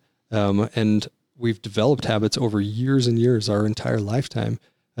habit, and we've developed habits over years and years, our entire lifetime.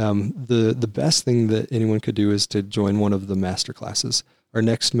 The best thing that anyone could do is to join one of the masterclasses. Our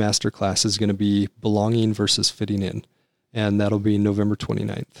next masterclass is going to be belonging versus fitting in, and that'll be November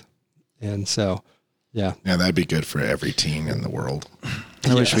 29th. And so, yeah, that'd be good for every teen in the world.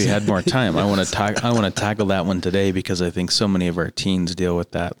 I wish we had more time. I want to tackle that one today, because I think so many of our teens deal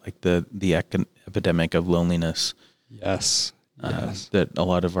with that, like the epidemic of loneliness. Yes. That a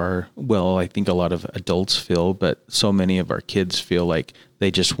lot of I think a lot of adults feel, but so many of our kids feel like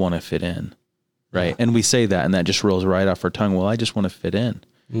they just want to fit in, right? Yeah. And we say that, and that just rolls right off our tongue. Well, I just want to fit in,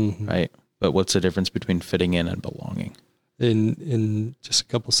 right? But what's the difference between fitting in and belonging? In just a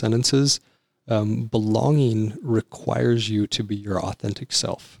couple sentences. Belonging requires you to be your authentic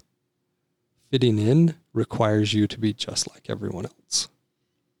self. Fitting in requires you to be just like everyone else.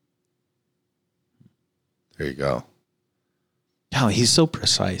 There you go. Oh, he's so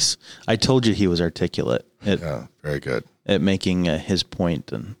precise. I told you he was articulate. Yeah, very good. At making his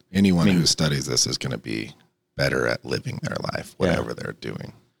point. And anyone who studies this is going to be better at living their life, whatever they're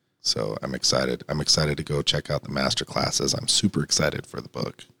doing. So I'm excited. I'm excited to go check out the master classes. I'm super excited for the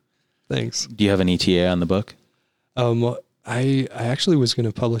book. Thanks. Do you have an ETA on the book? I actually was going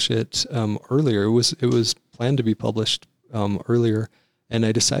to publish it earlier. It was planned to be published earlier, and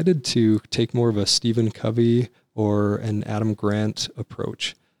I decided to take more of a Stephen Covey or an Adam Grant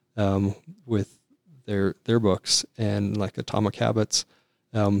approach with their books and like Atomic Habits.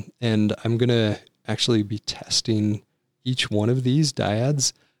 And I'm going to actually be testing each one of these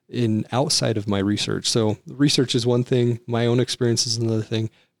dyads in outside of my research. So research is one thing, my own experience is another thing,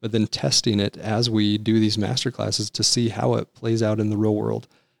 but then testing it as we do these masterclasses to see how it plays out in the real world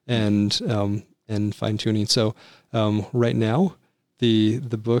and fine tuning. So right now, the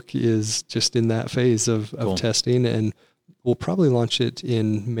book is just in that phase of cool. testing, and we'll probably launch it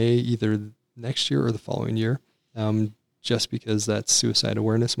in May, either next year or the following year, just because that's Suicide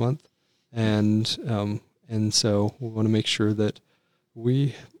Awareness Month. And so we want to make sure that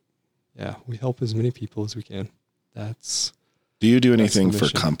we help as many people as we can. Do you do anything for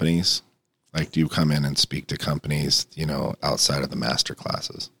companies? Like, do you come in and speak to companies, outside of the master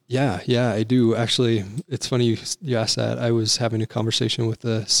classes? Yeah, I do. Actually, it's funny you asked that. I was having a conversation with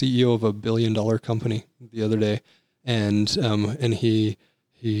the CEO of $1 billion company the other day, And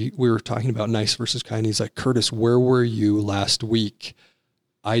we were talking about nice versus kind. He's like, Curtis, where were you last week?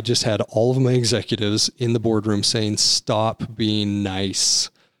 I just had all of my executives in the boardroom saying, stop being nice.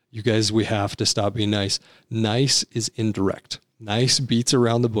 You guys, we have to stop being nice. Nice is indirect. Nice beats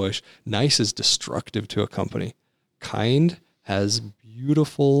around the bush. Nice is destructive to a company. Kind has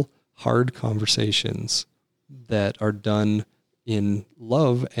beautiful, hard conversations that are done in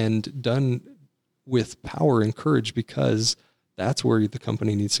love and done with power and courage, because that's where the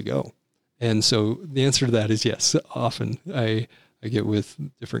company needs to go. And so the answer to that is yes. Often I get with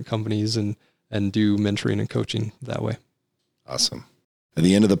different companies and do mentoring and coaching that way. Awesome. At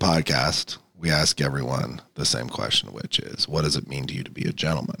the end of the podcast, we ask everyone the same question, which is, what does it mean to you to be a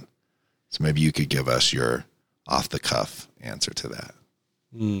gentleman? So maybe you could give us your off the cuff answer to that.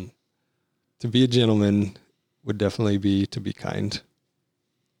 To be a gentleman would definitely be to be kind.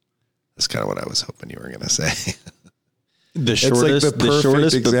 That's kind of what I was hoping you were going to say. The shortest, but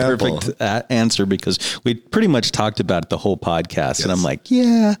perfect answer, because we pretty much talked about it the whole podcast. Yes. And I'm like,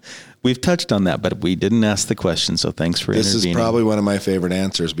 yeah, we've touched on that, but we didn't ask the question. So thanks for intervening. This is probably one of my favorite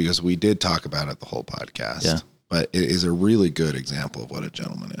answers, because we did talk about it the whole podcast. Yeah. But it is a really good example of what a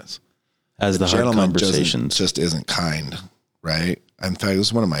gentleman is. As the hard conversations just isn't kind, right? In fact, this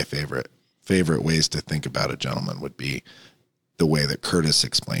is one of my favorite ways to think about a gentleman would be the way that Curtis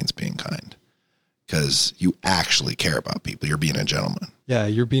explains being kind. Because you actually care about people. You're being a gentleman. Yeah,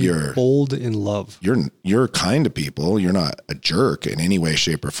 you're being bold in love. You're kind to people. You're not a jerk in any way,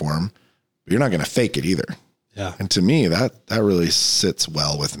 shape, or form. But you're not going to fake it either. Yeah. And to me, that really sits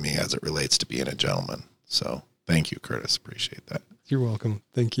well with me as it relates to being a gentleman. So thank you, Curtis. Appreciate that. You're welcome.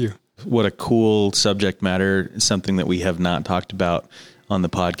 Thank you. What a cool subject matter. Something that we have not talked about on the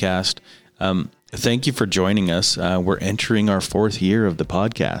podcast. Thank you for joining us. We're entering our 4th year of the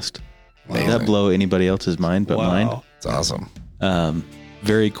podcast. Did that blow anybody else's mind but mine? It's awesome.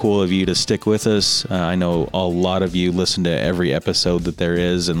 Very cool of you to stick with us. I know a lot of you listen to every episode that there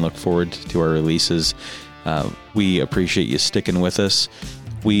is and look forward to our releases. We appreciate you sticking with us.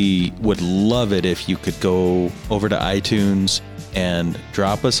 We would love it if you could go over to iTunes and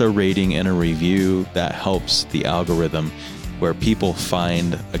drop us a rating and a review. That helps the algorithm, where people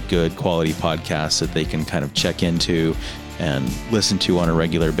find a good quality podcast that they can kind of check into and listen to on a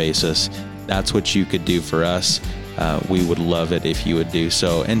regular basis. That's what you could do for us. We would love it if you would do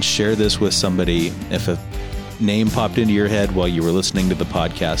so, and share this with somebody. If a name popped into your head while you were listening to the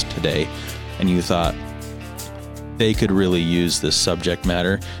podcast today and you thought they could really use this subject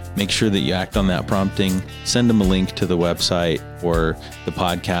matter, make sure that you act on that prompting. Send them a link to the website or the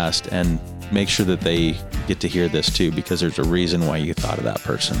podcast, and make sure that they get to hear this too, because there's a reason why you thought of that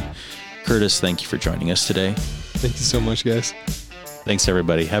person. Curtis, thank you for joining us today. Thank you so much, guys. Thanks,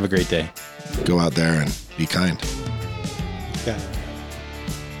 everybody. Have a great day. Go out there and be kind. Yeah.